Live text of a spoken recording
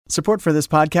Support for this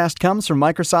podcast comes from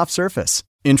Microsoft Surface.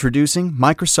 Introducing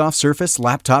Microsoft Surface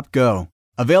Laptop Go.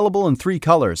 Available in 3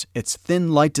 colors, its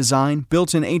thin, light design,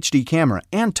 built-in HD camera,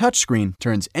 and touchscreen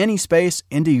turns any space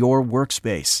into your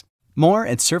workspace. More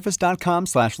at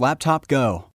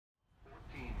surface.com/laptopgo.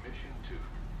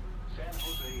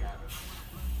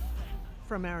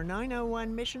 From our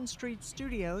 901 Mission Street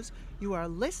studios, you are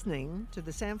listening to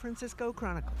the San Francisco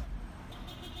Chronicle.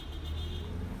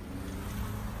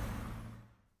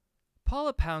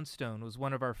 Paula Poundstone was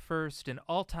one of our first and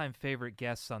all-time favorite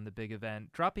guests on the big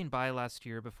event, dropping by last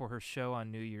year before her show on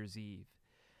New Year's Eve.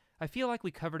 I feel like we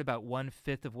covered about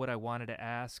 1/5 of what I wanted to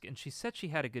ask, and she said she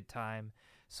had a good time,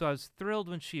 so I was thrilled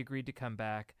when she agreed to come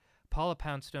back. Paula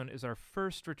Poundstone is our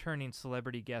first returning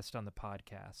celebrity guest on the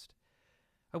podcast.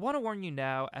 I want to warn you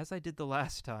now, as I did the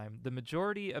last time, the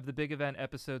majority of the big event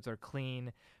episodes are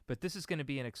clean, but this is going to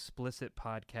be an explicit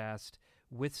podcast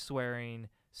with swearing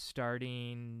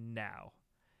starting now.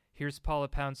 Here's Paula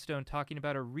Poundstone talking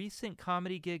about a recent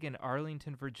comedy gig in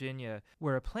Arlington, Virginia,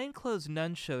 where a plainclothes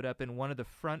nun showed up in one of the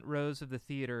front rows of the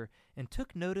theater and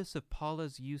took notice of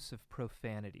Paula's use of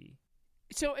profanity.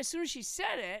 So as soon as she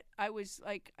said it, I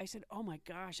said, oh my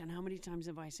gosh, and how many times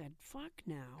have I said, fuck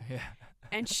now? Yeah.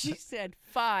 And she said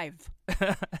 5.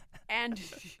 And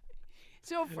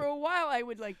so for a while I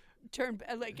would turn,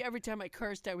 every time I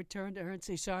cursed, I would turn to her and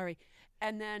say sorry.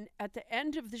 And then at the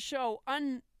end of the show,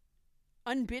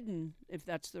 unbidden, if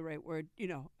that's the right word,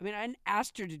 I hadn't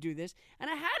asked her to do this, and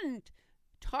I hadn't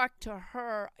talked to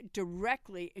her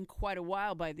directly in quite a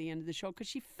while by the end of the show because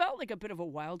she felt like a bit of a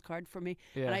wild card for me,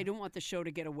 and I didn't want the show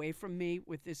to get away from me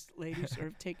with this lady sort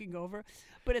of taking over.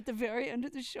 But at the very end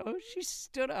of the show, she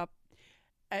stood up,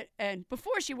 and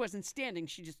before she wasn't standing,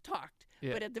 she just talked.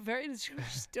 Yeah. But at the very end of the show,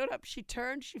 she stood up, she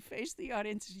turned, she faced the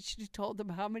audience, and she told them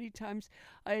how many times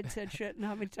I had said shit and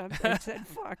how many times I had said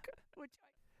fuck.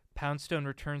 Poundstone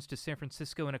returns to San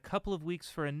Francisco in a couple of weeks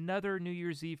for another New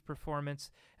Year's Eve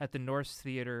performance at the Nourse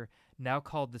Theater, now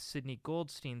called the Sidney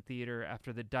Goldstein Theater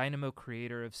after the dynamo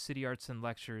creator of City Arts and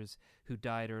Lectures, who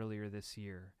died earlier this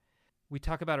year. We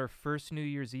talk about her first New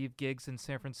Year's Eve gigs in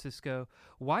San Francisco,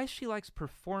 why she likes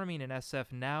performing in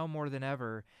SF now more than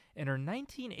ever, and her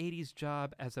 1980s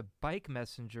job as a bike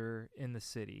messenger in the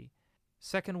city.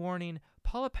 Second warning,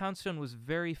 Paula Poundstone was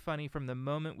very funny from the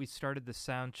moment we started the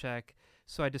sound check,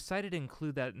 so I decided to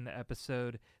include that in the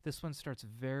episode. This one starts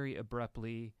very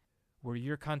abruptly. We're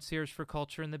your concierge for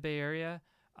culture in the Bay Area.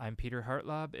 I'm Peter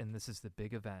Hartlaub, and this is The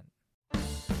Big Event.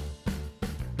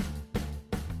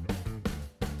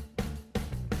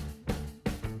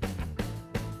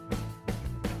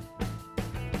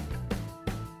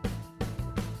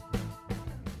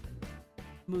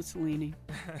 Mussolini.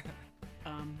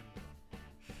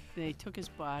 They took his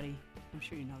body. I'm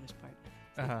sure you know this part.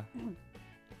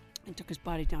 They took his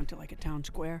body down to a town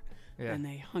square, and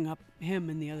they hung up him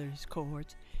and the others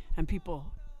cohorts, and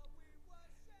people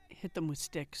hit them with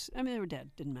sticks. I mean, they were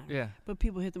dead, didn't matter. Yeah. But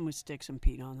people hit them with sticks and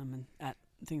peed on them and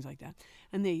things like that.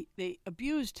 And they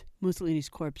abused Mussolini's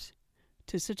corpse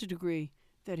to such a degree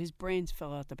that his brains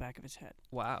fell out the back of his head.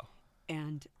 Wow.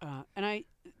 And I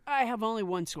have only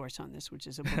one source on this, which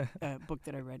is a book, book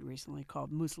that I read recently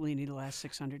called Mussolini: The Last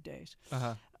 600 Days.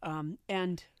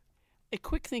 And a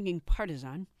quick-thinking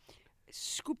partisan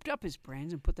scooped up his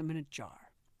brains and put them in a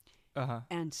jar.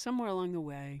 And somewhere along the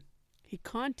way, he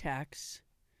contacts,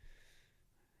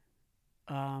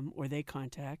 or they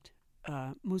contact,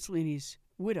 Mussolini's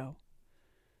widow.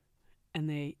 And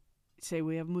they say,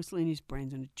 we have Mussolini's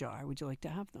brains in a jar. Would you like to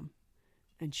have them?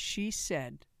 And she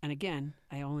said, and again,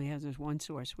 I only have this one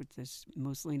source with this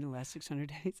Mussolini: The Last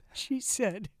 600 Days. She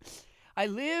said, I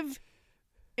live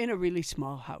in a really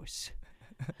small house.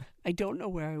 I don't know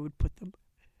where I would put them.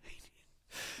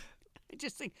 I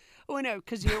just think, oh no,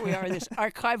 because here we are in this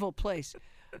archival place.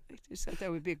 I just thought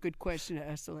that would be a good question to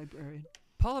ask the librarian.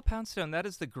 Paula Poundstone, that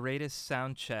is the greatest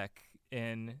sound check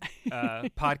in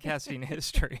podcasting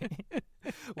history.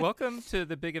 Welcome to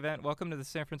the big event. Welcome to the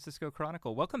San Francisco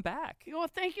Chronicle. Welcome back. Oh,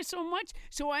 thank you so much.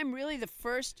 So I'm really the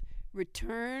first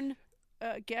return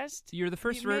guest? You're the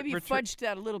first maybe fudged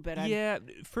that a little bit. Yeah,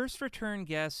 first return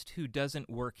guest who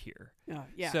doesn't work here. Oh,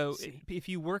 yeah. So if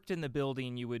you worked in the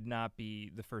building, you would not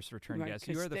be the first return guest.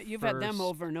 You are the you've first. Had them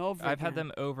over and over. I've had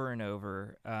them over and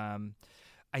over.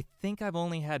 I think I've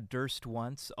only had Durst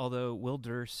once, although Will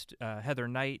Durst, Heather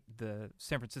Knight, the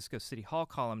San Francisco City Hall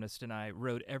columnist, and I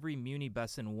rode every Muni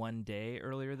bus in one day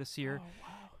earlier this year. Oh,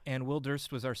 wow. And Will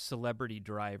Durst was our celebrity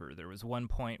driver. There was one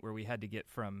point where we had to get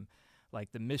from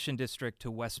the Mission District to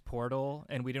West Portal,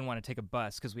 and we didn't want to take a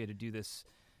bus because we had to do this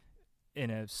in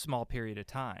a small period of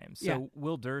time. So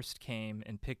Will Durst came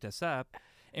and picked us up,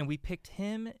 And we picked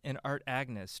him and Art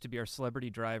Agnes to be our celebrity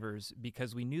drivers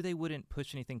because we knew they wouldn't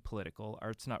push anything political.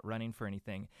 Art's not running for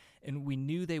anything. And we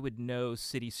knew they would know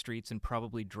city streets and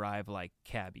probably drive like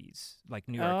cabbies, like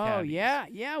New York cabbies. Oh,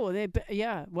 yeah.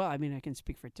 Well, Well, I mean, I can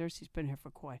speak for Durst. He's been here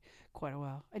for quite a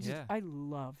while. I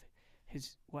love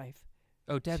his wife.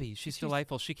 Oh, Debbie, she's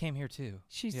delightful. She came here too.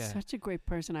 She's such a great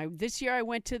person. This year I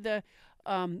went to the,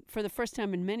 for the first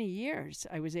time in many years,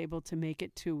 I was able to make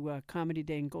it to Comedy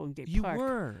Day in Golden Gate Park. You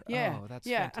were? Yeah. Oh, that's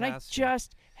fantastic. And I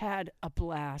just had a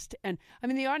blast. And I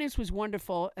mean, the audience was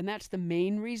wonderful, and that's the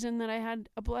main reason that I had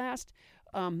a blast.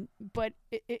 But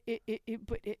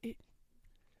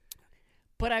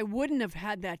I wouldn't have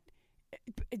had that.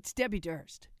 It's Debbie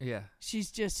Durst. Yeah.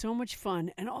 She's just so much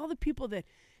fun. And all the people that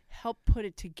help put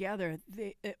it together.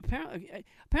 They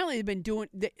apparently they've been doing.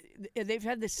 They've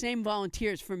had the same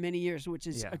volunteers for many years, which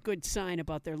is a good sign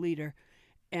about their leader.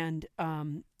 And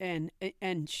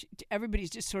everybody's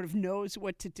just sort of knows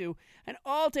what to do. And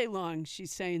all day long,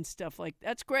 she's saying stuff like,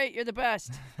 "That's great, you're the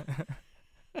best."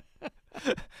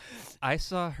 I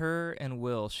saw her and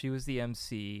Will. She was the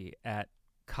MC at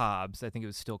Cobb's. I think it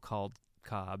was still called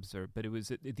Cobb's, but it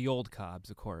was the old Cobb's,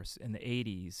 of course, in the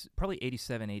 80s, probably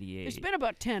 87, 88. There's been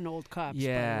about 10 old Cobb's,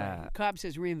 by the way. Cobb's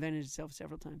has reinvented itself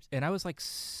several times. And I was like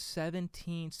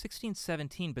 16,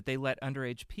 17, but they let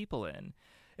underage people in,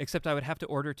 except I would have to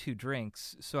order 2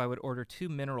 drinks, so I would order 2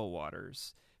 mineral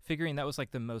waters, figuring that was like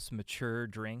the most mature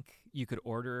drink you could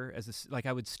order. Like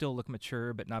I would still look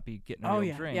mature, but not be getting a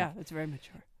real drink. Yeah, that's very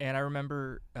mature. And I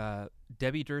remember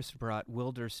Debbie Durst brought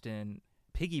Will Durst in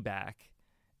piggyback.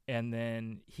 And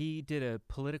then he did a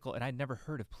political, and I'd never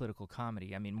heard of political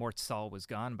comedy. I mean, Mort Saul was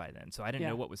gone by then, so I didn't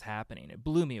know what was happening. It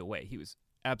blew me away. He was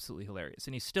absolutely hilarious,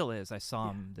 and he still is. I saw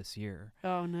him this year.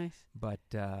 Oh, nice. But,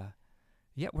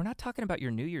 we're not talking about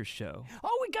your New Year's show.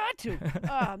 Oh, we got to.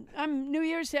 I'm New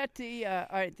Year's at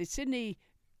the Sydney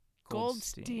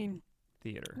Goldstein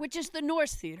Theater, which is the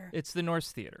Nourse Theater. It's the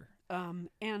Nourse Theater. And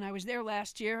I was there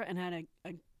last year and had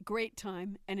a great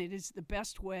time, and it is the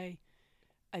best way,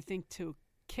 I think, to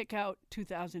kick out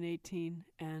 2018,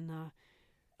 and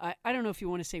I don't know if you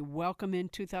want to say welcome in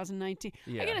 2019.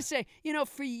 I gotta say,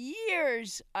 for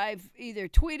years I've either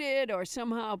tweeted or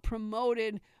somehow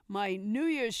promoted my New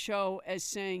Year's show as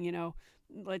saying,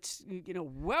 let's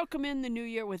welcome in the new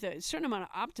year with a certain amount of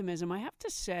optimism. I have to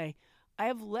say, I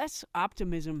have less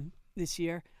optimism this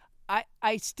year.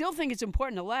 I still think it's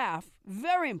important to laugh,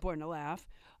 very important to laugh,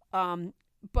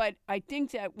 but I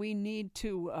think that we need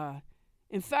to.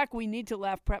 In fact, we need to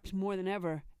laugh perhaps more than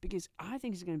ever because I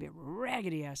think it's going to be a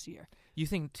raggedy-ass year. You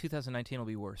think 2019 will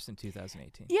be worse than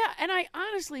 2018? Yeah, and I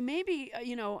honestly, maybe,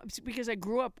 because I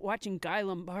grew up watching Guy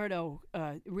Lombardo,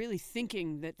 really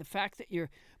thinking that the fact that you're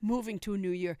moving to a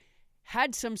new year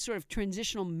had some sort of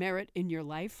transitional merit in your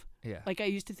life. Yeah. Like I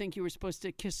used to think you were supposed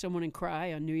to kiss someone and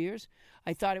cry on New Year's.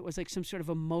 I thought it was like some sort of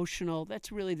emotional,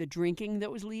 that's really the drinking that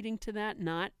was leading to that,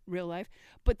 not real life.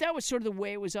 But that was sort of the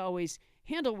way it was always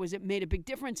handled, was it made a big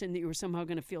difference and that you were somehow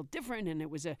going to feel different and it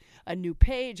was a new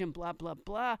page and blah, blah,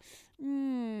 blah.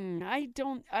 I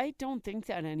don't think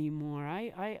that anymore.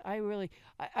 I really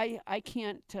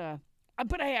can't,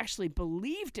 but I actually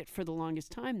believed it for the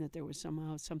longest time that there was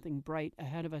somehow something bright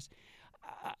ahead of us.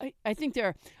 I think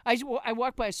I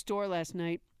walked by a store last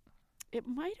night. It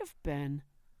might have been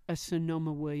a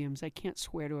Sonoma Williams. I can't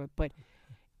swear to it, but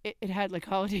it had like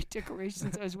holiday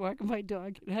decorations. I was walking my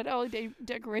dog. It had holiday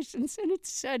decorations, and it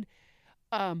said,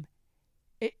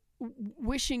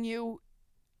 wishing you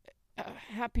a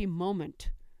happy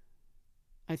moment.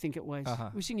 I think it was.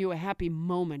 Wishing you a happy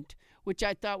moment, which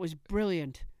I thought was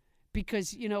brilliant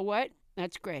because you know what?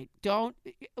 That's great.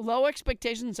 Low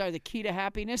expectations are the key to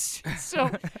happiness. So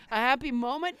a happy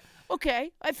moment,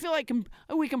 okay. I feel like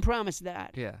we can promise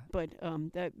that. Yeah. But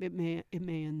that it may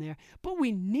end there. But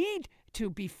we need to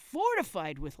be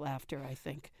fortified with laughter, I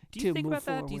think. Do you think move about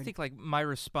forward. that? Do you think like my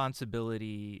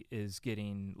responsibility is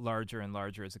getting larger and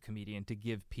larger as a comedian to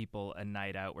give people a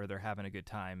night out where they're having a good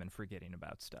time and forgetting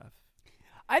about stuff?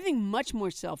 I think much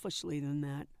more selfishly than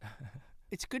that.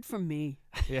 It's good for me.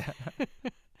 Yeah.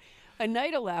 A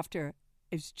night of laughter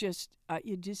is just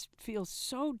you just feel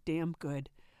so damn good,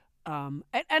 and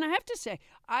I have to say,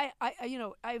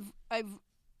 I've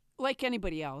like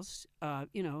anybody else,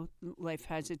 life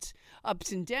has its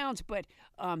ups and downs, but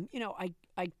I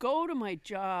go to my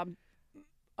job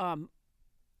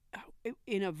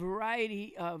in a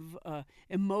variety of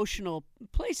emotional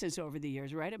places over the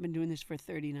years, right? I've been doing this for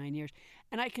 39 years.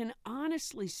 And I can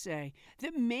honestly say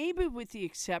that maybe with the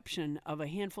exception of a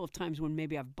handful of times when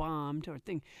maybe I've bombed or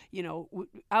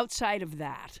outside of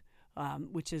that,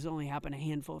 which has only happened a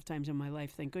handful of times in my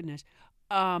life, thank goodness,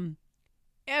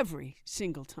 every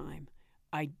single time,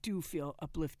 I do feel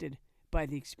uplifted by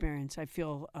the experience. I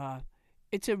feel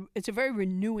it's a very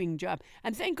renewing job,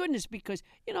 and thank goodness, because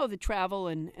the travel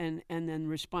and then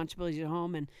responsibilities at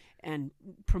home and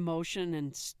promotion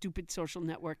and stupid social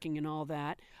networking and all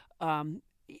that, are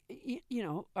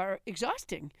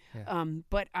exhausting. Yeah.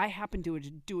 But I happen to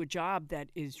do a job that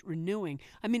is renewing.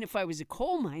 I mean, if I was a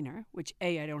coal miner, which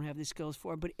I don't have the skills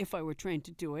for, but if I were trained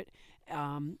to do it,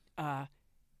 I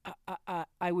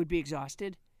would be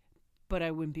exhausted, but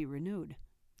I wouldn't be renewed.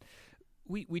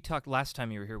 We talked last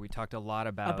time you were here. We talked a lot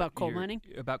about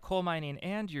coal mining,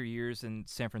 and your years in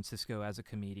San Francisco as a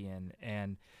comedian.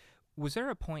 And was there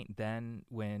a point then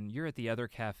when you're at the other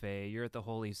cafe, you're at the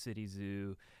Holy City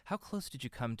Zoo? How close did you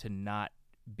come to not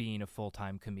being a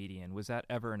full-time comedian? Was that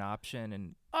ever an option?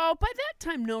 And by that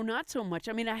time, no, not so much.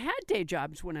 I mean, I had day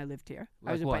jobs when I lived here.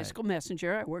 I was a bicycle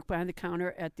messenger. I worked behind the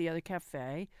counter at the other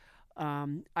cafe.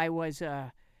 I was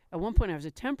at one point, I was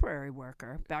a temporary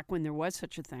worker back when there was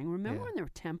such a thing. Remember when there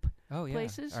were temp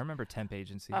places? I remember temp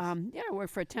agencies. I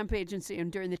worked for a temp agency,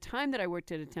 and during the time that I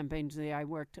worked at a temp agency, I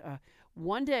worked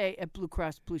one day at Blue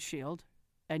Cross Blue Shield,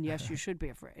 and yes, you should be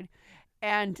afraid.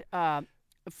 And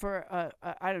for,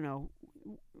 I don't know,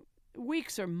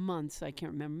 weeks or months, I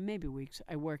can't remember, maybe weeks,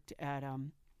 I worked at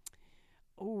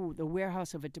the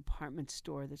warehouse of a department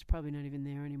store that's probably not even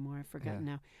there anymore. I've forgotten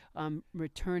now.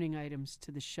 Returning items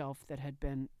to the shelf that had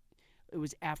been, it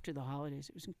was after the holidays.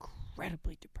 It was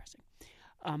incredibly depressing.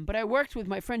 But I worked with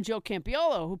my friend Joe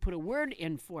Campiolo, who put a word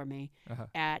in for me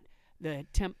at the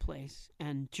temp place.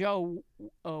 And Joe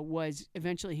was,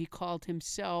 eventually he called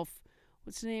himself,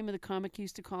 what's the name of the comic he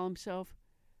used to call himself?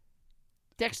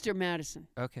 Dexter Madison.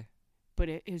 Okay. But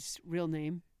his real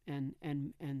name, and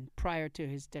prior to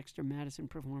his Dexter Madison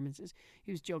performances,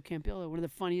 he was Joe Campiolo, one of the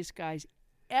funniest guys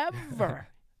ever.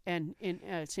 And in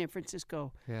San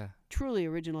Francisco, truly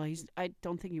original. I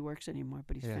don't think he works anymore,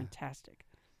 but he's fantastic.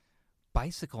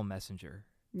 Bicycle messenger.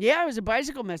 Yeah, I was a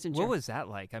bicycle messenger. What was that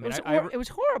like? I mean, it was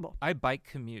horrible. I bike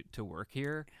commute to work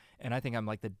here, and I think I'm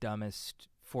like the dumbest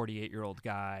 48-year-old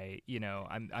guy.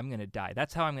 I'm going to die.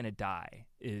 That's how I'm going to die,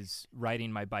 is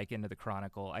riding my bike into the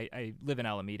Chronicle. I live in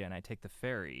Alameda, and I take the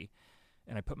ferry,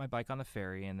 and I put my bike on the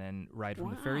ferry and then ride from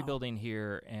the ferry building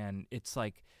here, and it's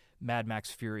like Mad Max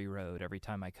Fury Road every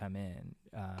time I come in.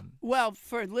 Well,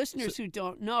 for listeners who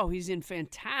don't know, he's in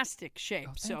fantastic shape.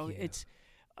 Oh, so you. It's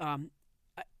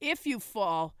if you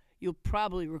fall, you'll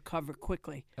probably recover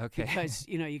quickly. Okay. Because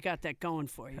you got that going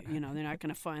for you. They're not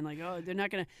going to find they're not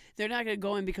going to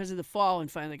go in because of the fall and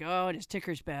find his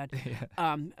ticker's bad.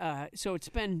 So it's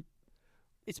been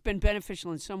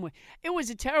beneficial in some way. It was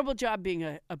a terrible job being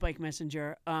a bike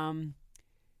messenger. I'm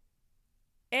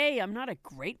not a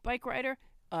great bike rider.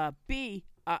 B,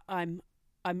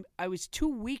 I was too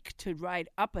weak to ride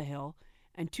up a hill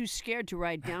and too scared to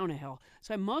ride down a hill.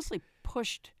 So I mostly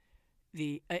pushed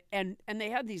and they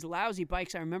had these lousy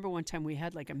bikes. I remember one time we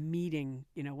had like a meeting,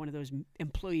 one of those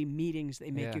employee meetings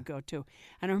they make you go to.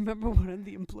 And I remember one of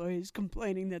the employees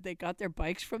complaining that they got their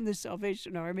bikes from the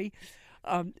Salvation Army.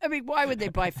 Why would they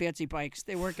buy fancy bikes?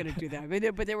 They weren't going to do that.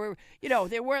 But they were,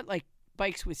 they weren't like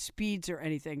bikes with speeds or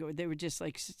anything. They were just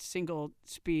like single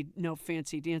speed, no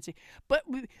fancy dancy. But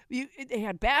they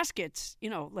had baskets,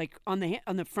 like on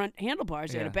the front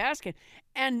handlebars. They had a basket,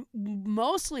 and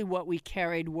mostly what we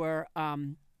carried were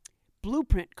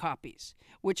blueprint copies,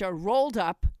 which are rolled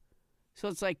up. So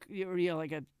it's like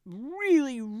like a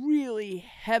really, really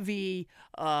heavy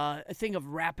thing of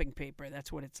wrapping paper.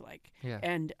 That's what it's like. Yeah.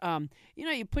 And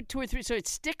you put 2 or 3, so it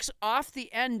sticks off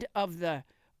the end of the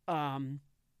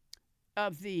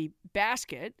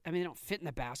basket. They don't fit in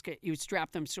the basket. You would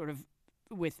strap them sort of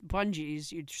with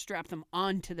bungees. You'd strap them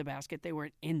onto the basket. They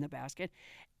weren't in the basket.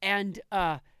 And,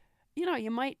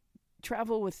 you might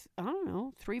travel with,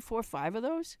 3, 4, 5 of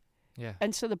those. Yeah.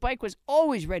 And so the bike was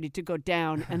always ready to go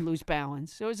down and lose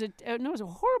balance. So it was a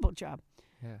horrible job.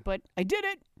 Yeah. But I did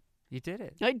it. You did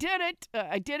it. I did it.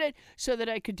 I did it so that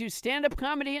I could do stand-up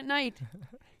comedy at night.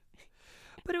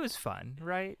 But it was fun,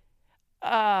 right?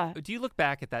 Do you look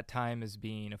back at that time as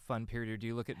being a fun period, or do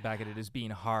you look back at it as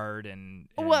being hard and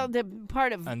the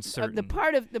part of uncertain? The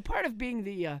part of being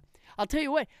the I'll tell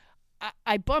you what,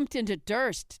 I bumped into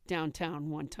Durst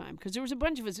downtown one time because there was a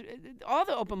bunch of us, all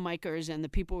the open micers and the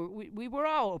people. We were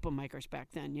all open micers back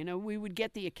then. We would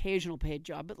get the occasional paid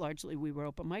job, but largely we were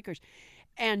open micers,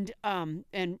 and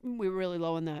we were really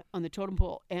low on the totem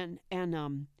pole, and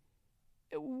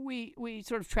we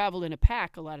sort of traveled in a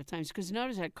pack a lot of times because none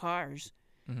of us had cars.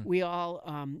 Mm-hmm. We all,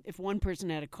 if one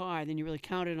person had a car, then you really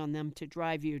counted on them to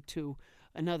drive you to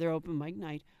another open mic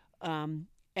night.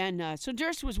 And so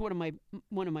Durst was one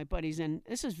of my buddies, and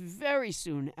this was very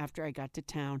soon after I got to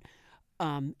town.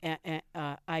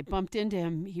 I bumped into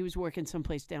him. He was working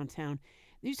someplace downtown.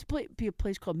 There used to be a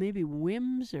place called maybe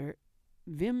Vims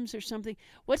or something.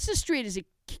 What's the street? Is it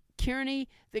Kearney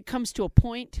that comes to a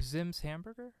point? Zim's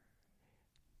Hamburger?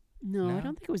 No, I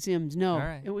don't think it was Zim's. No,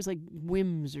 right. It was like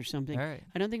Wims or something. All right.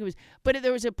 I don't think it was. But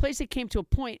there was a place that came to a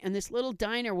point, and this little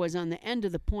diner was on the end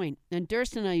of the point. And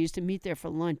Durst and I used to meet there for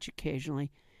lunch occasionally.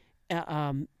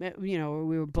 We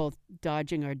were both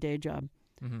dodging our day job.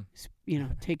 Mm-hmm.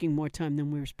 Taking more time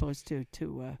than we were supposed to.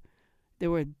 There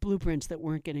were blueprints that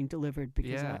weren't getting delivered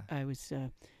because I was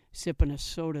sipping a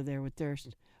soda there with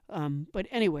Durst. But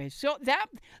anyway, so that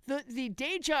the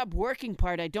day job working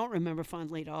part I don't remember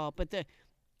fondly at all. But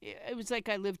it was like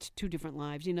I lived two different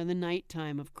lives. The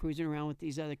nighttime of cruising around with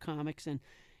these other comics and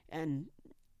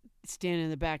standing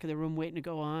in the back of the room waiting to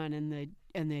go on, and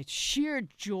the sheer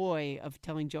joy of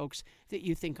telling jokes that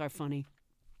you think are funny.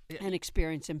 And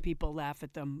experiencing people laugh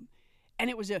at them, and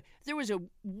there was a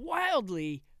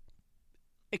wildly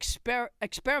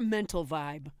experimental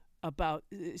vibe about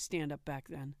stand-up back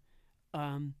then,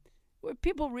 where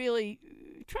people really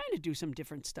trying to do some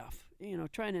different stuff,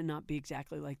 trying to not be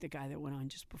exactly like the guy that went on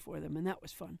just before them, and that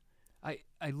was fun. I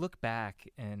look back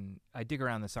and I dig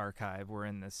around this archive. We're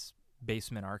in this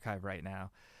basement archive right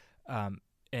now.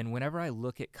 And whenever I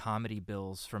look at comedy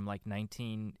bills from like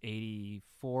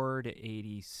 1984 to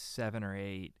 87 or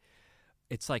 8,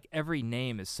 it's like every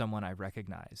name is someone I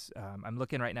recognize. I'm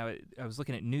looking right now. I was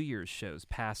looking at New Year's shows,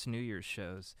 past New Year's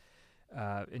shows.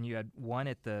 And you had one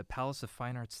at the Palace of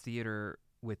Fine Arts Theater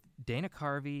with Dana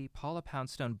Carvey, Paula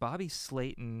Poundstone, Bobby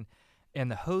Slayton,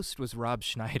 and the host was Rob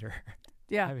Schneider.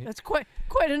 Yeah, that's quite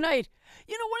a night.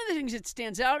 One of the things that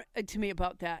stands out to me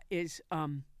about that is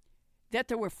that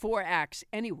there were 4 acts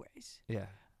anyways. Yeah.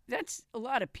 That's a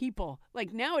lot of people.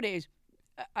 Like nowadays,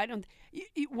 I don't...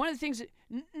 one of the things that...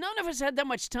 None of us had that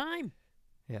much time.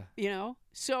 Yeah.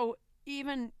 So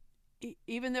even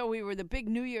though we were the big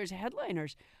New Year's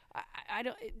headliners, I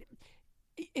don't...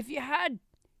 If you had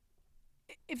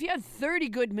 30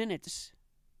 good minutes,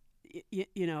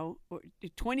 or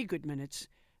 20 good minutes,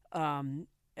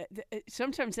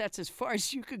 sometimes that's as far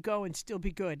as you could go and still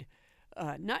be good.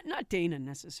 Not Dana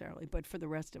necessarily, but for the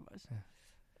rest of us.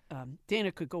 Yeah.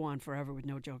 Dana could go on forever with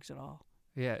no jokes at all.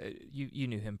 Yeah, you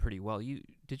knew him pretty well.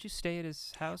 Did you stay at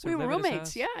his house? We or were live at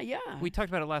roommates. his house? Yeah. We talked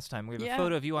about it last time. We have a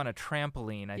photo of you on a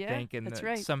trampoline, I think, and that's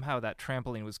right. Somehow that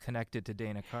trampoline was connected to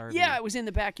Dana Carvey. Yeah, it was in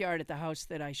the backyard at the house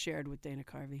that I shared with Dana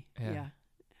Carvey.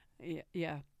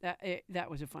 Yeah. That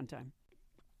was a fun time.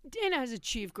 Dana has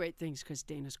achieved great things because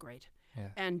Dana's great. Yeah.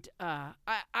 And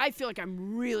I feel like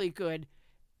I'm really good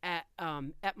at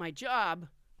my job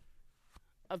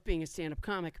of being a stand-up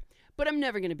comic, but I'm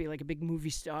never going to be like a big movie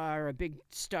star or a big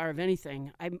star of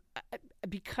anything.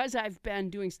 Because I've been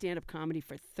doing stand-up comedy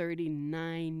for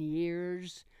 39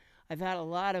 years. I've had a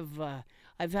lot of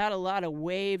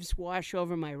waves wash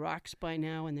over my rocks by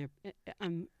now, and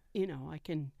I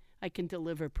can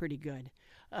deliver pretty good.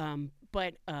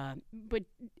 But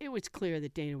it was clear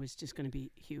that Dana was just going to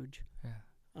be huge.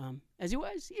 Yeah. As he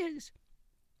is.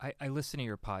 I listen to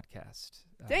your podcast.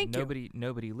 Thank you.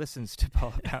 Nobody listens to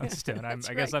Paula Poundstone. I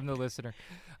guess I'm the listener.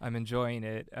 I'm enjoying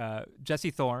it. Jesse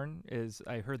Thorne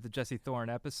I heard the Jesse Thorne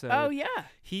episode. Oh, yeah.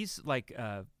 He's like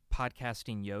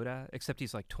podcasting Yoda, except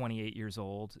he's like 28 years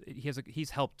old. He's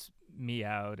helped me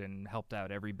out and helped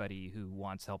out everybody who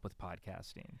wants help with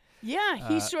podcasting. Yeah,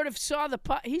 he sort of saw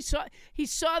he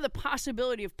saw the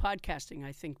possibility of podcasting,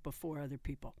 I think, before other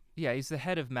people. Yeah, he's the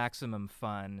head of Maximum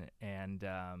Fun, and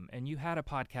you had a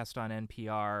podcast on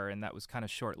NPR, and that was kind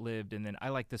of short-lived. And then I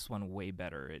like this one way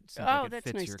better. It seems like it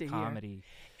fits nice your to comedy.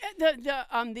 Hear.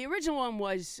 The original one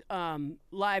was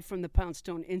live from the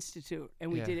Poundstone Institute,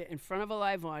 and we did it in front of a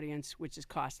live audience, which is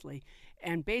costly.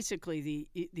 And basically,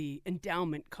 the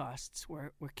endowment costs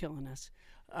were killing us.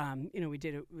 We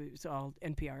did it. It was all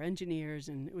NPR engineers,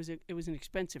 and it was an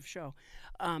expensive show.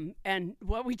 And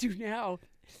what we do now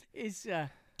is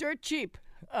dirt cheap.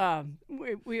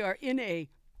 We are in a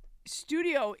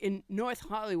studio in North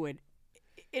Hollywood,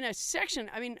 in a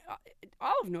section. I mean,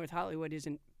 all of North Hollywood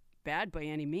isn't bad by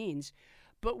any means,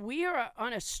 but we are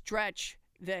on a stretch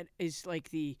that is like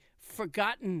the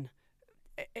forgotten.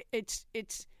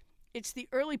 It's the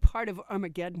early part of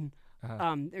Armageddon.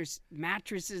 Uh-huh. There's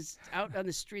mattresses out on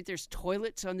the street. There's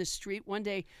toilets on the street. One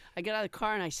day I got out of the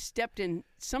car and I stepped in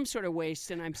some sort of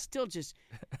waste, and I'm still just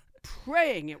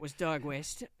praying it was dog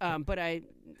waste. But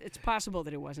it's possible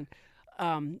that it wasn't.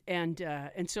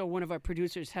 And so one of our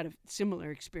producers had a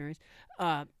similar experience.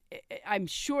 I'm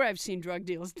sure I've seen drug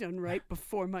deals done right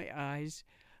before my eyes.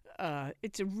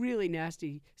 it's a really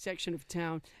nasty section of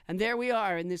town. And there we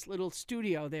are in this little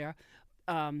studio there.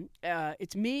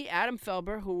 It's me, Adam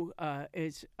Felber, who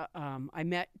is I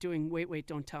met doing Wait,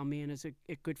 Don't Tell Me, and is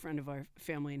a good friend of our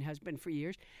family and has been for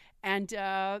years. And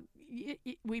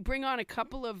we bring on a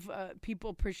couple of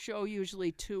people per show,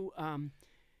 usually to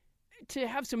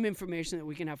have some information that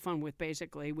we can have fun with.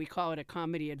 Basically, we call it a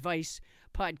comedy advice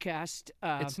podcast.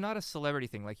 It's not a celebrity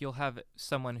thing. Like, you'll have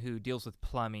someone who deals with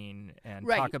plumbing and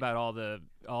Right. talk about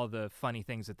all the funny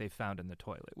things that they found in the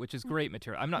toilet, which is great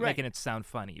material. I'm not Right. making it sound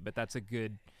funny, but that's a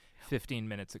good 15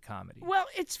 minutes of comedy. Well,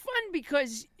 it's fun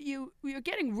because you're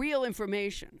getting real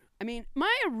information. I mean,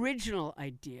 my originally,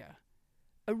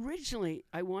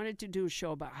 I wanted to do a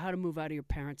show about how to move out of your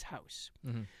parents' house,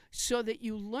 so that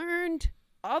you learned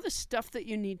all the stuff that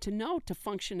you need to know to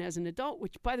function as an adult,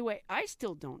 which, by the way, I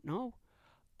still don't know.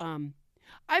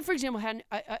 I, for example, had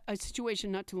a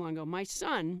situation not too long ago. My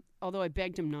son, although I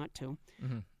begged him not to,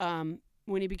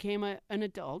 when he became an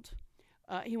adult,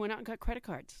 he went out and got credit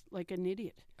cards like an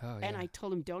idiot. Oh, And yeah. I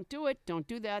told him, don't do it. Don't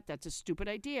do that. That's a stupid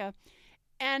idea.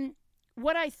 And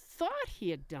what I thought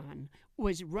he had done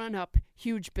was run up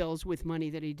huge bills with money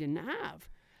that he didn't have.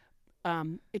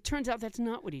 It turns out that's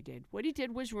not what he did. What he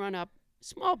did was run up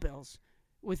small bills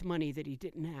with money that he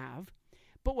didn't have.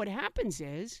 But what happens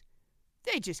is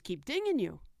they just keep dinging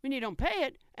you when you don't pay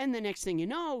it, and the next thing you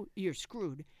know, you're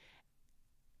screwed.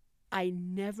 I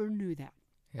never knew that.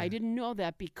 Yeah. I didn't know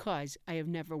that because I have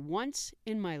never once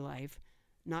in my life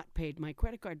not paid my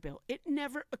credit card bill. It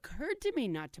never occurred to me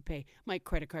not to pay my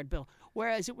credit card bill,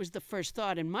 whereas it was the first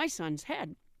thought in my son's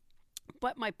head.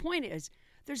 But my point is,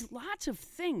 there's lots of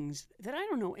things that I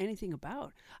don't know anything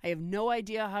about. I have no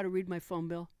idea how to read my phone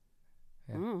bill.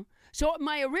 Yeah. So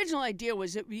my original idea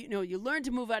was that, you learn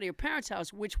to move out of your parents'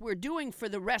 house, which we're doing for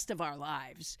the rest of our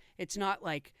lives. It's not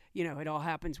like, it all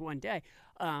happens one day.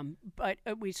 But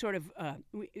we sort of,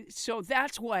 so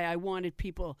that's why I wanted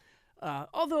people,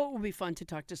 although it would be fun to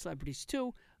talk to celebrities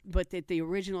too, but that the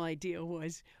original idea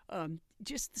was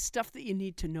just the stuff that you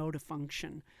need to know to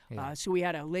function. Yeah. So we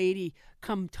had a lady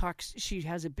come talk. She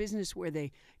has a business where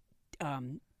they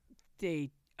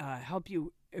help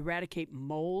you eradicate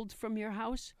mold from your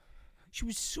house. She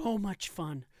was so much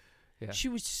fun. Yeah. She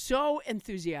was so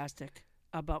enthusiastic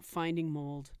about finding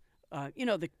mold.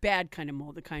 The bad kind of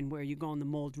mold, the kind where you go on the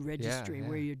mold registry,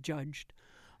 where you're judged.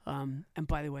 And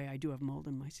by the way, I do have mold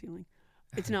in my ceiling.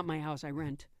 It's not my house. I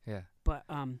rent. Yeah. But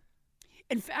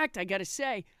in fact, I got to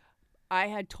say, I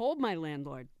had told my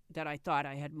landlord that I thought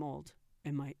I had mold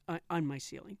in on my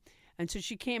ceiling. And so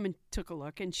she came and took a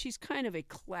look, and she's kind of a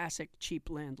classic cheap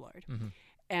landlord. Mm-hmm.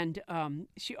 And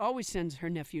she always sends her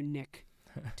nephew, Nick,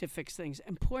 to fix things.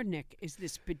 And poor Nick is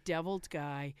this bedeviled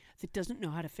guy that doesn't know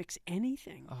how to fix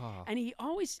anything. Oh. And he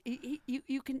always,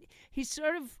 he's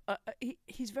sort of,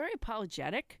 he's very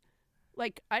apologetic.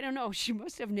 Like, I don't know, she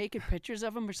must have naked pictures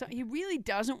of him or something. He really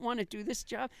doesn't want to do this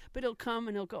job, but he'll come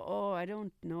and he'll go, oh, I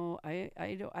don't know.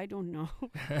 I don't know.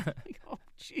 Like, oh,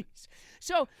 jeez.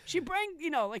 So she brings,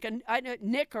 like a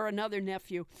Nick or another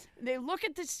nephew. They look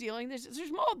at the ceiling. There's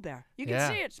mold there. You can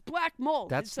see it's black mold.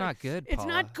 That's not good, It's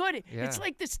Paula. not good. Yeah. It's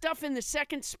like the stuff in the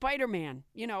second Spider-Man.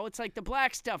 It's like the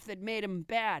black stuff that made him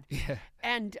bad. Yeah.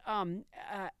 And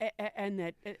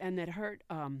that hurt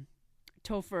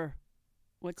Topher.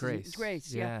 What's Grace.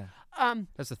 Grace, yeah. yeah.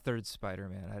 That's the third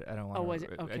Spider-Man. I don't want to. Oh, was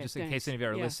it? Okay, just in thanks. case any of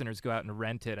our Yeah. listeners go out and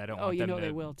rent it, I don't Oh, want them they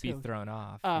to will, be too. thrown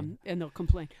off. And they'll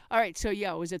complain. All right, so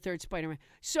yeah, it was a third Spider-Man.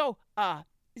 So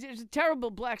there's terrible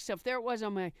black stuff. There it was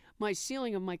on my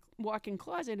ceiling of my walk-in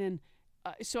closet, and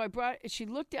so I brought. She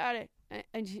looked at it,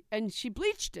 and she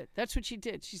bleached it. That's what she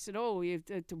did. She said, "Oh, you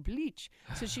have to bleach."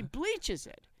 So she bleaches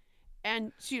it,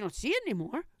 and so you don't see it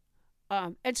anymore.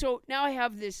 And so now I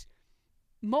have this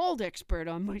mold expert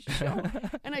on my show.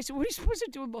 And I said, what are you supposed to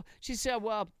do with mold? She said,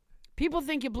 well, people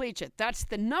think you bleach it. That's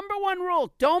the number one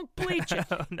rule. Don't bleach it.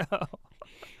 Oh, no.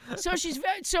 So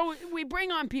we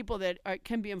bring on people that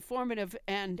can be informative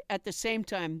and at the same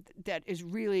time that is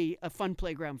really a fun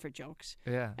playground for jokes.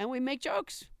 Yeah. And we make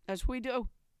jokes, as we do.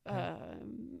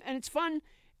 And it's fun.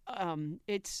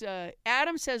 It's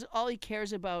Adam says all he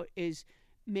cares about is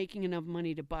making enough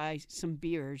money to buy some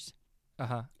beers.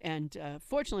 Uh-huh. And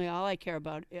fortunately, all I care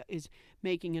about is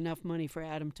making enough money for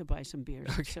Adam to buy some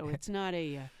beers. Okay. So it's not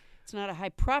a high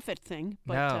profit thing.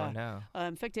 But, No.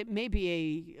 In fact, it may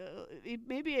be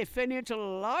a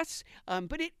financial loss,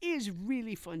 but it is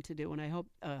really fun to do. And I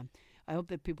hope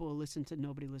that people will listen to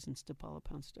Nobody Listens to Paula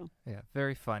Poundstone. Yeah,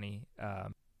 very funny.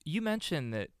 You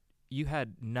mentioned that you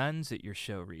had nuns at your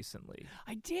show recently.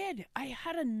 I did. I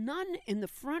had a nun in the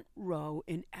front row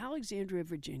in Alexandria,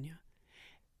 Virginia.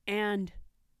 And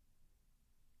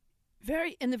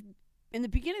very in the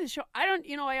beginning of the show,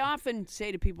 I often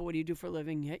say to people, what do you do for a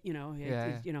living?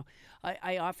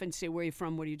 I often say, where are you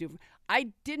from? What do you do?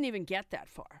 I didn't even get that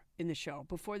far in the show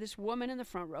before this woman in the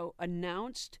front row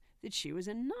announced that she was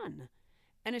a nun.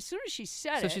 And as soon as she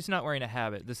said So she's not wearing a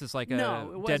habit. This is like a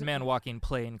dead man walking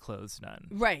plain-clothes nun.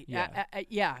 Right.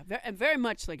 Yeah. Very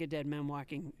much like a dead man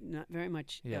walking, not very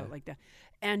much like that.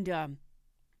 And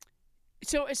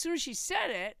so as soon as she said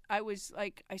it, I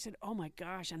said, oh my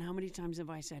gosh, and how many times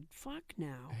have I said, fuck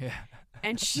now? Yeah.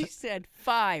 And she said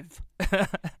 5.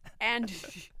 And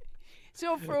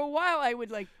so for a while I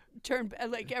would turn,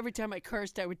 every time I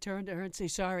cursed, I would turn to her and say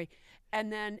sorry.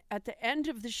 And then at the end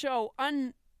of the show,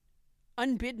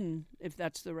 unbidden, if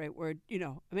that's the right word,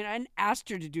 I hadn't asked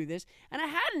her to do this, and I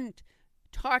hadn't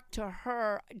talked to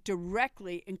her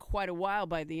directly in quite a while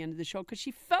by the end of the show because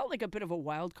she felt like a bit of a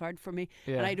wild card for me,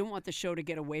 and I didn't want the show to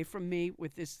get away from me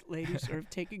with this lady sort of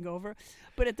taking over.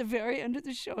 But at the very end of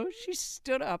the show, she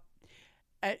stood up,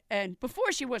 and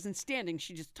before she wasn't standing,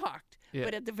 she just talked. Yeah.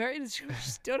 But at the very end of the show, she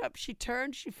stood up, she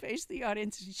turned, she faced the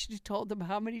audience, and she told them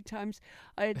how many times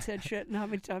I had said shit and how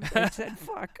many times I had said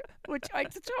fuck, which I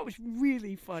thought was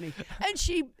really funny. And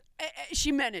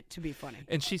she meant it to be funny.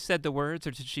 And she said the words,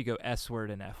 or did she go S word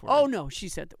and F word? Oh, no, she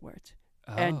said the words.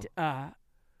 Oh. And,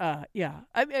 yeah.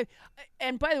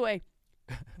 And by the way,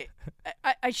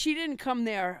 she didn't come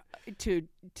there to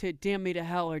damn me to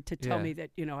hell or to tell me that,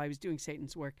 I was doing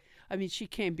Satan's work. I mean, she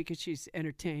came because she's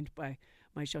entertained by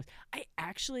my shows. I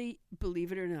actually,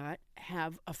 believe it or not,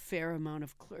 have a fair amount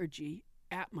of clergy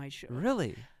at my show.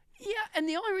 Really? Yeah, and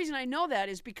the only reason I know that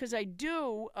is because I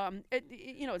do,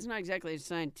 it's not exactly a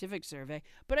scientific survey,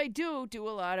 but I do a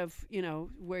lot of,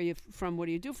 where you from, what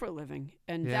do you do for a living?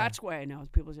 And that's why I know.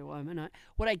 People say, well, I'm not.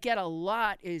 What I get a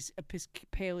lot is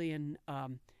Episcopalian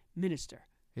minister.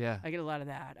 Yeah. I get a lot of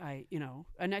that.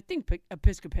 And I think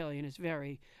Episcopalian is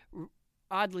very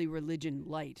oddly religion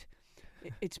light.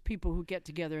 It's people who get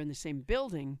together in the same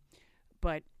building,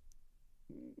 but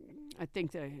I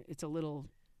think that it's a little.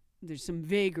 There's some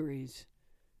vagaries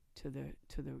to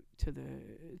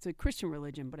it's a Christian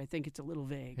religion, but I think it's a little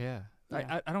vague. Yeah.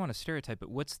 I don't want to stereotype, but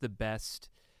what's the best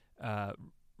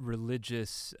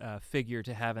religious figure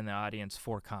to have in the audience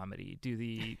for comedy? Do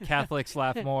the Catholics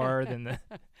laugh more than the?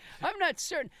 I'm not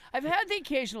certain. I've had the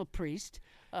occasional priest,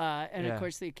 and of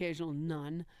course the occasional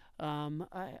nun.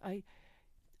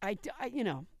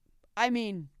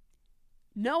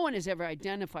 No one has ever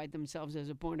identified themselves as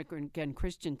a born-again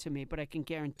Christian to me, but I can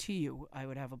guarantee you I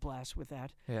would have a blast with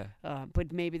that. Yeah.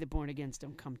 But maybe the born-agains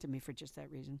don't come to me for just that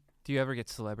reason. Do you ever get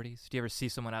celebrities? Do you ever see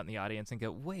someone out in the audience and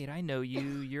go, wait, I know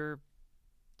you, you're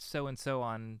so-and-so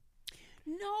on...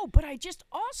 No, but I just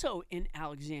also in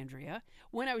Alexandria,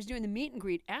 when I was doing the meet and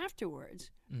greet afterwards,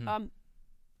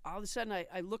 all of a sudden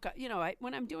I look up,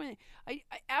 when I'm doing it,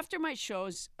 after my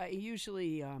shows, I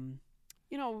usually, I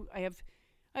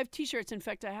have T-shirts. In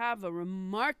fact, I have a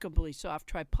remarkably soft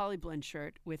tri-polyblend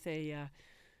shirt with a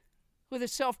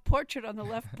self-portrait on the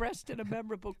left breast and a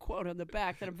memorable quote on the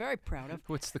back that I'm very proud of.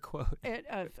 What's the quote?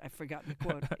 I've forgotten the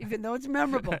quote, even though it's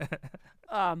memorable.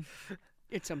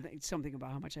 It's something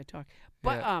about how much I talk.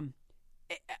 But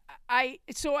I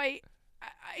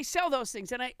sell those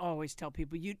things, and I always tell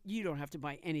people you don't have to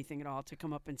buy anything at all to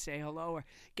come up and say hello or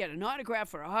get an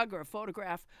autograph or a hug or a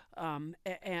photograph.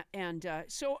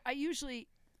 So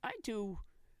I do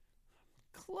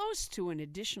close to an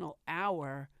additional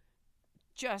hour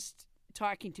just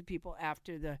talking to people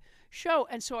after the show.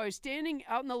 And so I was standing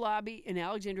out in the lobby in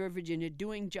Alexandria, Virginia,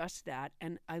 doing just that.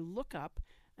 And I look up,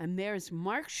 and there's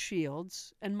Mark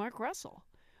Shields and Mark Russell.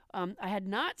 I had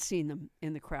not seen them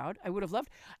in the crowd. I would have loved,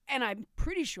 and I'm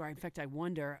pretty sure, in fact, I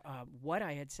wonder what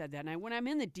I had said that night. When I'm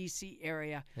in the D.C.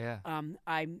 area,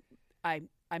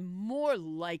 I'm more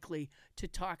likely to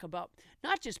talk about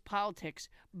not just politics,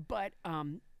 but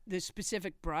the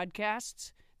specific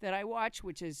broadcasts that I watch,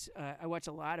 which is I watch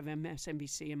a lot of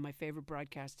MSNBC, and my favorite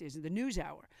broadcast is the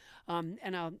NewsHour.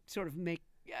 And I'll sort of make,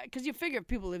 because you figure if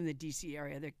people live in the D.C.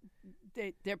 area,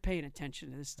 they're paying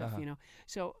attention to this stuff,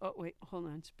 So, wait, hold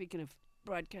on. Speaking of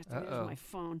broadcasting, there's my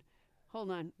phone.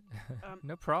 Hold on.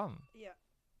 No problem. Yeah.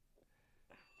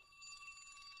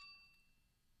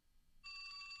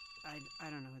 I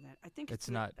don't know who that. I think it's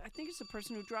not. I think it's the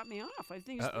person who dropped me off. I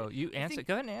think. You answer.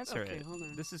 Go ahead and answer it. Okay, hold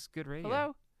on. This is good radio.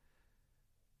 Hello.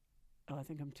 Oh, I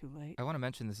think I'm too late. I want to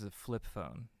mention this is a flip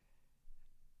phone.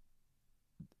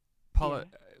 Paula.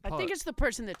 I think it's the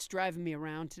person that's driving me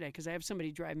around today, because I have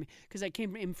somebody driving me, because I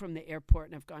came in from the airport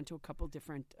and I've gone to a couple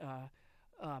different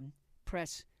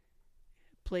press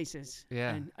places.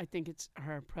 Yeah. And I think it's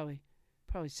her probably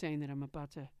saying that I'm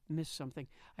about to miss something.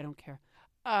 I don't care.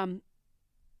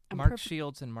 Mark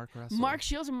Shields and Mark Russell. Mark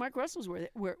Shields and Mark Russell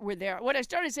were there. What I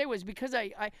started to say was because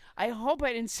I hope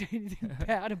I didn't say anything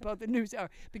bad about the News Hour,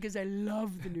 because I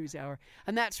love the News Hour.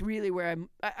 And that's really where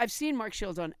I've seen Mark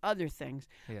Shields on other things.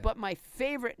 Yeah. But my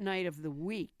favorite night of the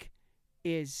week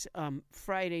is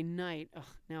Friday night. Ugh,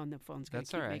 now the phone's going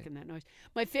to keep making that noise.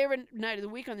 My favorite night of the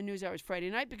week on the News Hour is Friday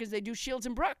night because they do Shields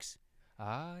and Brooks.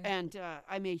 Ah. Yeah. And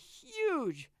I'm a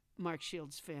huge Mark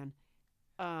Shields fan.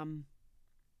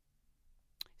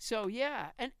 So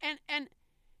yeah, and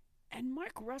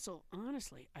Mark Russell,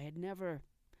 honestly, I've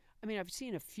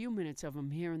seen a few minutes of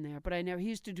him here and there, but he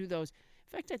used to do those.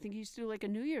 In fact, I think he used to do like a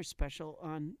New Year's special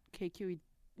on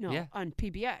on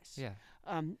PBS. Yeah.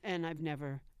 And I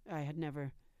had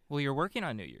never. Well, you're working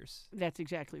on New Year's. That's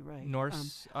exactly right.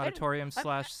 Nourse Auditorium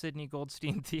 / Sidney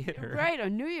Goldstein Theater. Right,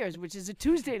 on New Year's, which is a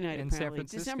Tuesday night in apparently.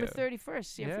 San December Francisco. 31st,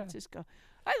 San Francisco.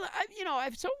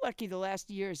 I'm so lucky the last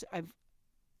years I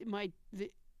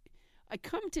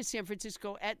come to San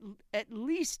Francisco at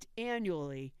least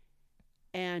annually,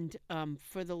 and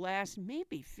for the last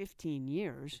maybe 15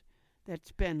 years,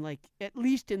 that's been like at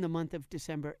least in the month of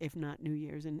December, if not New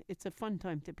Year's, and it's a fun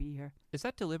time to be here. Is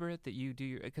that deliberate that you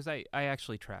do because I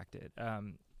actually tracked it.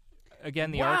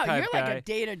 Again, the wow, archive you're guy. like a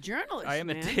data journalist. I am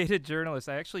man. a data journalist.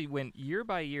 I actually went year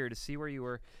by year to see where you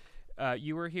were.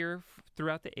 You were here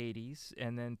throughout the 80s,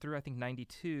 and then through, I think,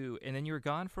 92, and then you were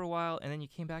gone for a while, and then you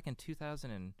came back in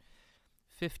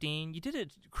 2015. You did a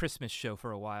Christmas show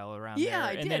for a while around there. Yeah,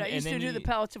 I did. I used to do the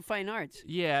Palace of Fine Arts.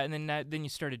 Yeah, and then you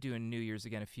started doing New Year's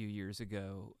again a few years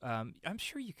ago. I'm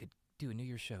sure you could do a New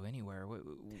Year's show anywhere.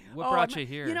 What brought you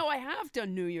here? I have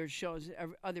done New Year's shows at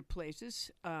other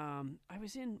places. I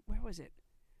was in, where was it?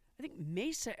 I think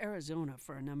Mesa, Arizona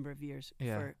for a number of years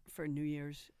for New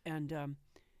Year's. And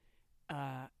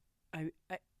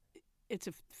it's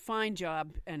a fine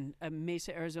job, and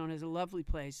Mesa, Arizona is a lovely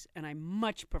place, and I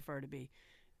much prefer to be,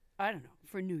 I don't know,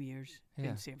 for New Year's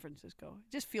in San Francisco.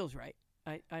 It just feels right.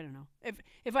 I don't know.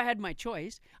 If I had my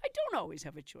choice, I don't always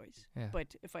have a choice,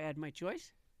 but if I had my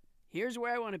choice, here's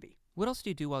where I want to be. What else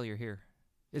do you do while you're here?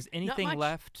 Is anything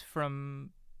left from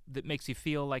that makes you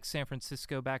feel like San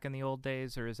Francisco back in the old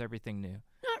days, or is everything new?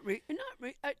 I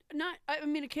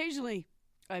mean, occasionally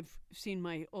I've seen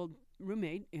my old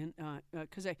roommate,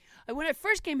 because when I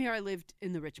first came here, I lived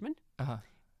in the Richmond,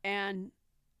 and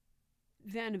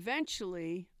then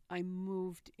eventually I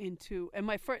moved into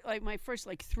my first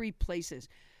 3 places.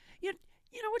 You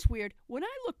know what's weird? When I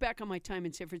look back on my time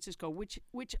in San Francisco, which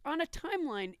on a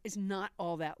timeline is not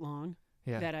all that long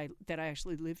that I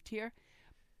actually lived here,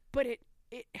 but it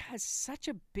has such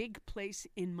a big place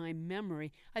in my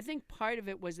memory. I think part of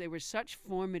it was they were such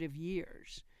formative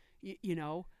years,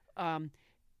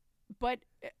 But,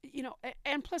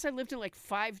 and plus I lived in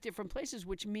 5 different places,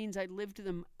 which means I lived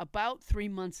them about 3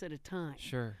 months at a time.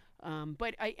 Sure.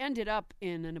 But I ended up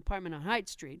in an apartment on Hyde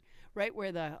Street, right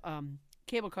where the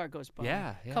cable car goes by.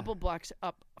 Yeah. A couple blocks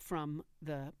up from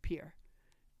the pier.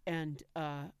 And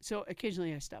so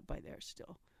occasionally I stop by there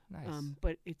still. Nice.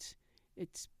 But it's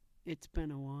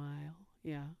been a while.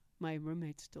 Yeah. My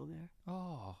roommate's still there.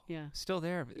 Oh. Yeah. Still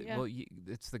there. Yeah. Well,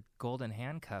 it's the golden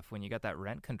handcuff when you got that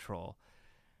rent control.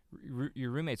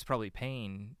 Your roommate's probably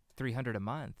paying $300 a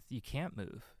month. You can't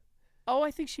move. Oh,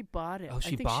 I think she bought it. Oh, I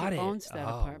think bought she it. owns that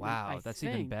apartment. Wow, that's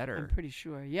even better. I'm pretty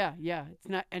sure. Yeah. It's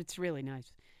not, and it's really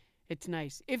nice. It's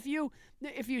nice. If you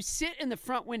sit in the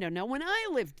front window. Now, when I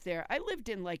lived there, I lived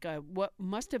in what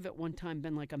must have at one time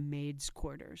been like a maid's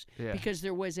quarters, because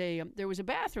there was a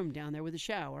bathroom down there with a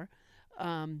shower,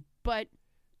 but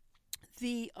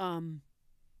the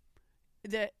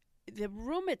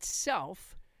room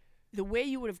itself, the way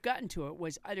you would have gotten to it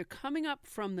was either coming up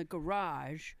from the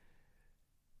garage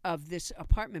of this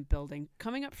apartment building,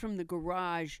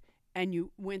 and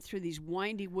you went through these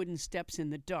windy wooden steps in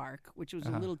the dark, which was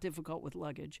a little difficult with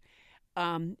luggage,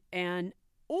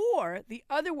 or the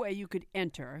other way you could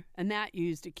enter, and that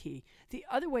used a key. The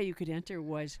other way you could enter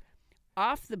was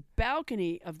off the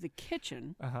balcony of the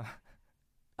kitchen.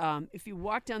 If you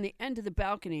walked down the end of the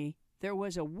balcony, there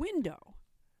was a window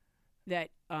that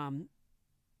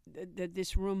that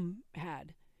this room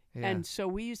had. Yeah. And so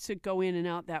we used to go in and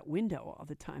out that window all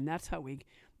the time. That's how we...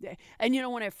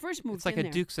 And, when I first moved in there... It's like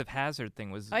a Dukes of Hazzard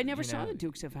thing. I never saw the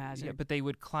Dukes of Hazzard. Yeah, but they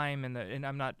would climb and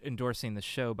I'm not endorsing the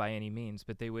show by any means,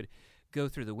 but they would go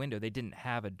through the window. They didn't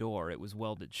have a door. It was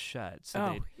welded shut.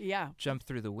 So they'd jump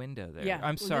through the window there. Yeah.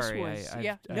 I'm sorry.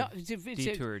 I've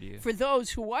detoured you. For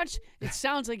those who watch, it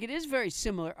sounds like it is very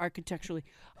similar architecturally.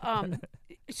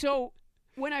 So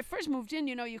when I first moved in,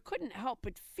 you couldn't help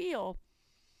but feel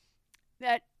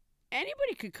that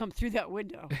anybody could come through that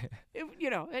window.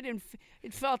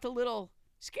 It felt a little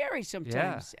scary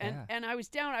sometimes. Yeah. And I was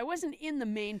down. I wasn't in the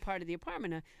main part of the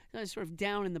apartment. I was sort of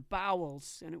down in the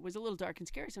bowels, and it was a little dark and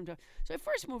scary sometimes. So I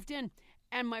first moved in,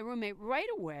 and my roommate right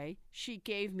away, she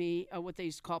gave me what they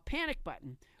used to call panic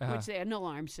button, which they had an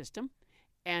alarm system.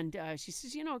 And she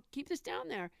says, keep this down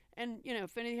there. And,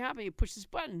 if anything happens, you push this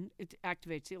button, it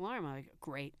activates the alarm. I'm like,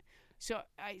 great. So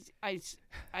I've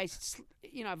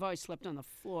always slept on the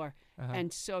floor.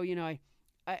 And so,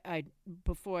 I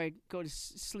before I go to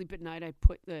sleep at night, I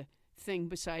put the thing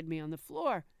beside me on the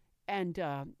floor. And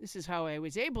this is how I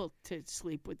was able to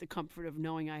sleep, with the comfort of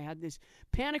knowing I had this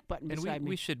panic button beside me. And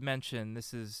we should mention,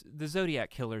 this is the Zodiac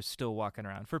Killer's still walking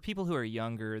around. For people who are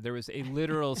younger, there was a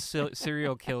literal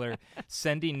serial killer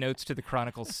sending notes to the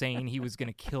Chronicle saying he was going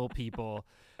to kill people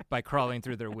by crawling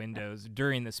through their windows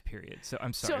during this period. So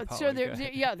I'm sorry, Paula, so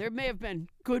there may have been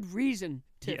good reason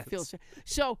to feel so.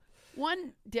 So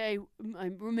one day,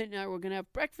 my roommate and I were going to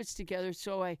have breakfast together,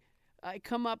 so I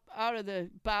come up out of the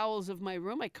bowels of my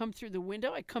room. I come through the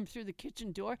window. I come through the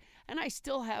kitchen door, and I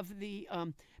still have the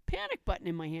panic button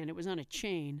in my hand. It was on a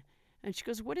chain. And she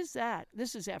goes, "What is that?"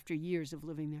 This is after years of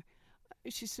living there.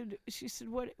 She said,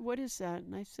 "What is that?"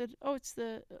 And I said, "Oh, it's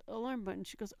the alarm button."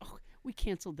 She goes, "Oh, we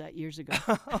canceled that years ago."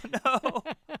 Oh no.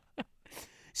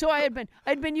 So I'd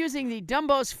been using the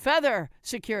Dumbo's Feather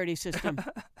security system.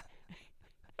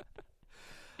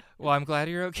 Well, I'm glad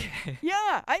you're okay.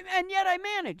 Yeah, and yet I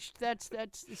managed. That's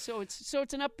so it's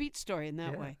an upbeat story in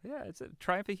that way. Yeah, it's a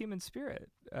triumph of human spirit.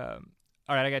 All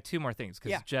right, I got two more things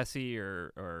because Jesse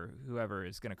or whoever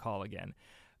is going to call again.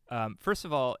 First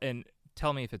of all, and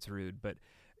tell me if it's rude, but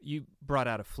you brought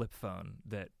out a flip phone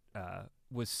that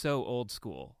was so old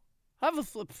school. I have a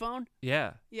flip phone.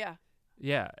 Yeah. Yeah.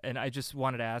 Yeah, and I just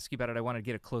wanted to ask you about it. I wanted to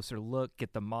get a closer look,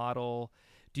 get the model.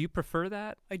 Do you prefer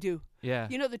that? I do. Yeah.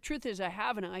 The truth is I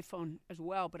have an iPhone as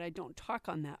well, but I don't talk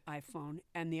on that iPhone.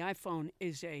 And the iPhone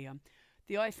is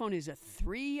a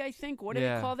 3, I think. What do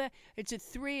they call that? It's a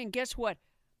 3, and guess what?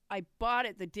 I bought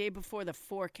it the day before the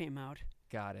 4 came out.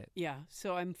 Got it. Yeah,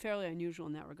 so I'm fairly unusual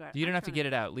in that regard. You don't have to get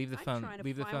it out. Leave the phone.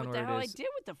 Leave the phone where it is. What the hell I did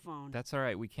with the phone? That's all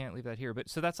right. We can't leave that here. But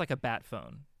so that's like a bat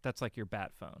phone. That's like your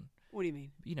bat phone. What do you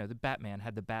mean? The Batman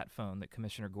had the bat phone that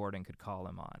Commissioner Gordon could call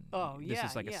him on. Oh, This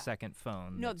is like a second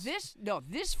phone.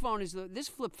 This phone is this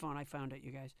flip phone I found out,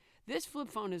 you guys. This flip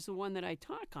phone is the one that I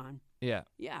talk on. Yeah.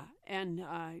 Yeah, and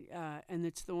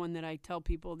it's the one that I tell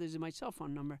people this is my cell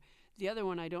phone number. The other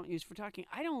one I don't use for talking.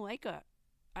 I don't like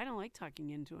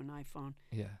talking into an iPhone.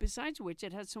 Yeah. Besides which,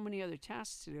 it has so many other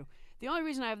tasks to do. The only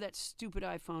reason I have that stupid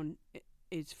iPhone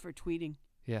is for tweeting.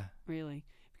 Yeah. Really,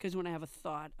 because when I have a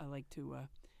thought, I like to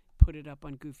put it up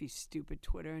on goofy, stupid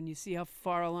Twitter, and you see how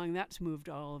far along that's moved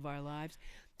all of our lives.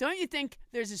 Don't you think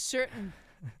there's a certain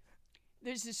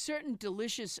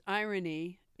delicious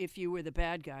irony, if you were the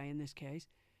bad guy in this case,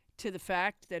 to the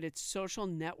fact that it's social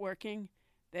networking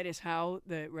that is how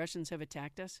the Russians have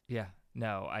attacked us? Yeah.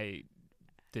 No, I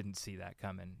didn't see that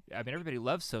coming. I mean, everybody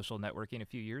loved social networking a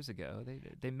few years ago.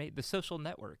 They made the social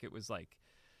network. It was like,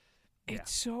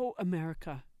 it's so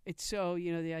America. It's so,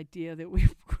 the idea that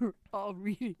we're all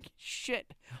reading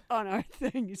shit on our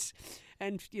things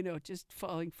and, just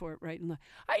falling for it right and left.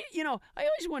 I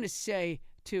always want to say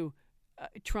to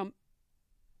Trump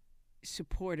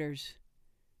supporters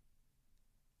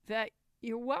that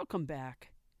you're welcome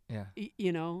back. Yeah.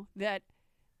 That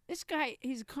this guy,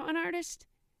 he's a con artist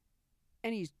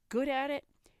and he's good at it.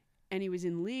 And he was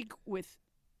in league with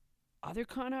other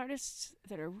con artists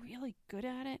that are really good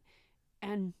at it.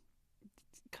 And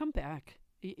come back,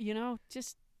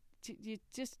 just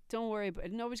don't worry about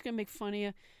it. Nobody's going to make fun of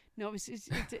you. No,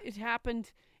 it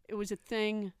happened. It was a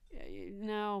thing.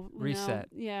 Now reset.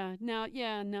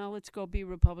 Now let's go be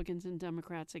Republicans and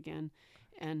Democrats again.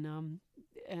 And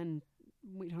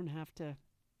we don't have to.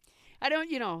 I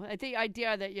the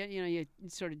idea that, you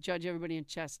sort of judge everybody and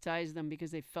chastise them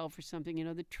because they fell for something.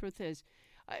 The truth is,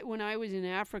 when I was in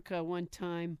Africa one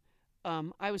time,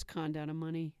 I was conned out of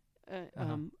money.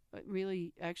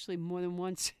 Really, actually, more than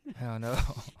once. Oh, no.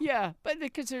 Yeah, but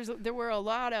because there were a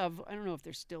lot of, I don't know if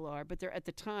there still are, but there at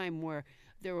the time where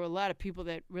there were a lot of people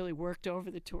that really worked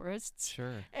over the tourists.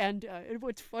 Sure. And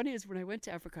what's funny is when I went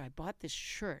to Africa, I bought this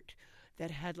shirt that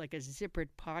had like a zippered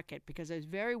pocket because I was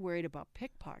very worried about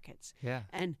pickpockets. Yeah.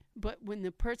 But when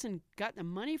the person got the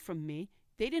money from me,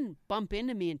 they didn't bump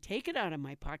into me and take it out of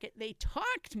my pocket. They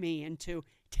talked me into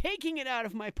taking it out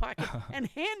of my pocket and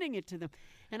handing it to them.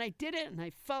 And I did it, and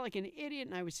I felt like an idiot,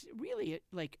 and I was really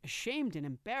like ashamed and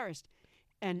embarrassed.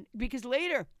 And because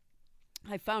later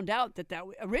I found out that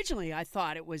originally I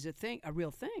thought it was a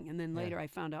real thing, and then later I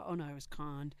found out, oh no, I was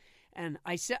conned. And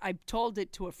I told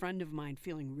it to a friend of mine,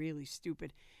 feeling really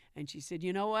stupid, And she said,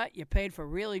 you know what? You paid for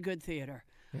really good theater.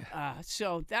 Yeah.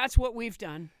 So that's what we've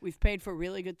done. We've paid for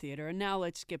really good theater. And now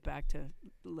let's get back to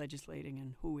legislating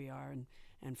and who we are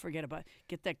and forget about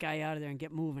get that guy out of there and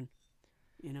get moving.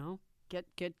 You know?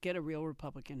 Get a real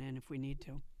Republican in if we need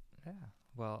to. Yeah.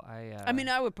 Well, I mean,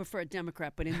 I would prefer a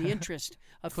Democrat, but in the interest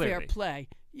of fair play,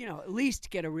 you know, at least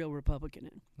get a real Republican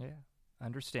in. Yeah,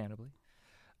 understandably.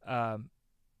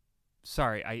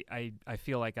 Sorry, I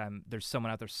feel like there's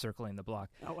someone out there circling the block.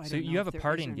 Oh, I so don't know you have if a there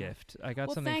parting is or not. gift. I got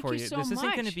Well, something thank for you you. so This isn't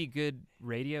going much. to be good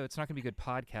radio. It's not going to be good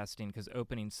podcasting because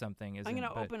opening something isn't. I'm going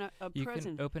to but open a you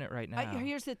present. can open it right now.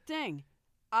 Here's the thing.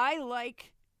 I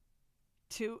like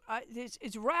to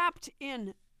it's wrapped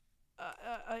in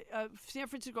a San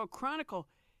Francisco Chronicle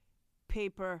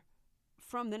paper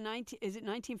from the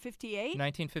 1958?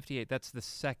 1958. That's the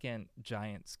second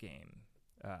Giants game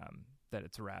that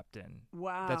it's wrapped in.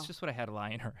 Wow. That's just what I had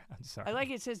lying around. Sorry. I like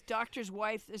it. It says, doctor's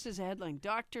wife, this is a headline,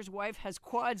 doctor's wife has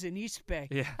quads in East Bay.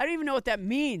 Yeah. I don't even know what that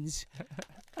means.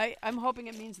 I'm hoping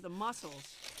it means the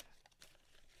muscles.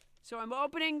 So I'm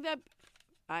opening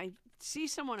I see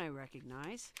someone I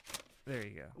recognize. There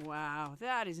you go. Wow,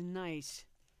 that is nice.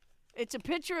 It's a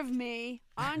picture of me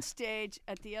on stage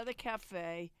at the other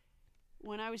cafe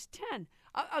when I was 10.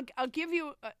 I'll give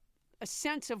you a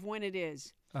sense of when it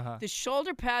is. Uh-huh. The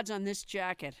shoulder pads on this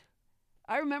jacket,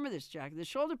 I remember this jacket. The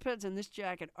shoulder pads on this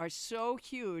jacket are so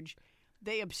huge,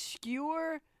 they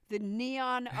obscure the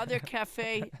neon other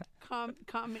cafe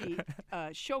comedy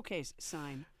showcase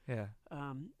sign. Yeah.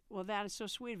 Well, that is so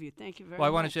sweet of you. Thank you very much. Well,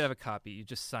 I wanted you to have a copy. You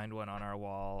just signed one on our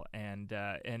wall, and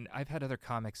I've had other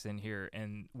comics in here,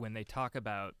 and when they talk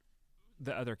about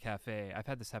the other cafe, I've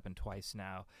had this happen twice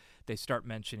now. They start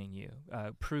mentioning you.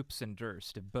 Proops and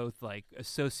Durst have both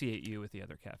associate you with the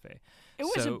other cafe. It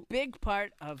was a big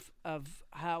part of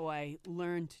how I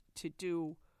learned to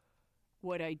do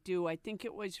what I do. I think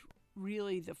it was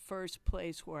really the first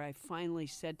place where I finally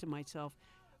said to myself,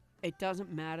 it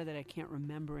doesn't matter that I can't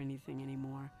remember anything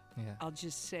anymore. Yeah. I'll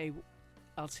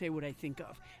say what I think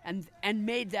of, and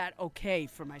made that okay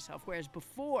for myself. Whereas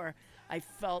before, I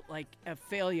felt like a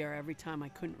failure every time I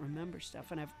couldn't remember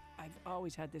stuff. And I've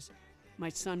always had this. My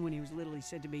son, when he was little, he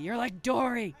said to me, "You're like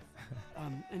Dory,"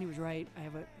 and he was right. I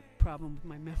have a problem with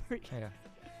my memory. Yeah.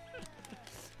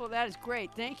 Well, that is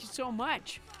great. Thank you so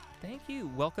much. Thank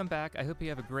you. Welcome back. I hope you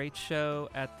have a great show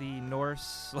at the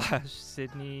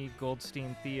Nourse/Sydney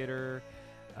Goldstein Theater.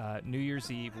 New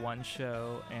Year's Eve, one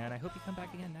show, and I hope you come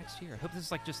back again next year. I hope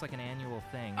this is just like an annual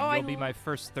thing. Oh, you'll be my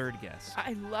first third guest.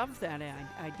 I love that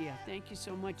idea. Thank you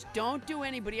so much. Don't do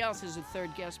anybody else as a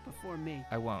third guest before me.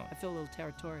 I won't. I feel a little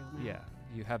territorial now. Yeah,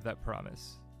 you have that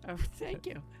promise. Oh, thank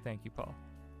you. Thank you, Paul.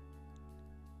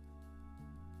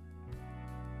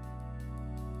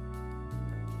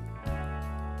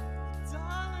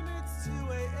 Darling, it's 2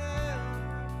 a.m.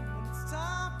 and it's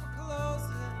time for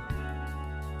closing.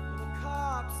 The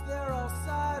cops, they're all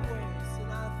sideways,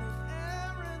 and I think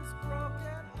Aaron's broke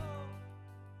at home.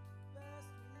 Best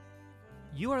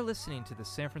leave her. You are listening to the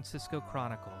San Francisco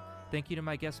Chronicle. Thank you to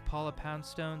my guest, Paula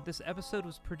Poundstone. This episode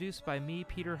was produced by me,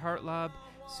 Peter Hartlaub.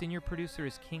 Senior producer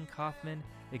is King Kaufman.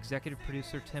 Executive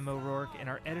producer Tim O'Rourke. And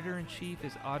our editor-in-chief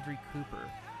is Audrey Cooper.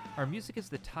 Our music is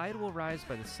The Tide Will Rise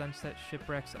by the Sunset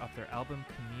Shipwrecks off their album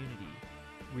Community.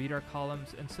 Read our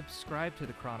columns and subscribe to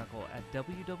the Chronicle at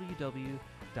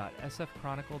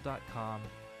www.sfchronicle.com.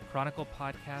 Chronicle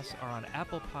podcasts are on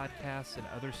Apple Podcasts and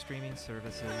other streaming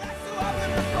services. That's the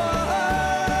open for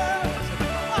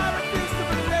her.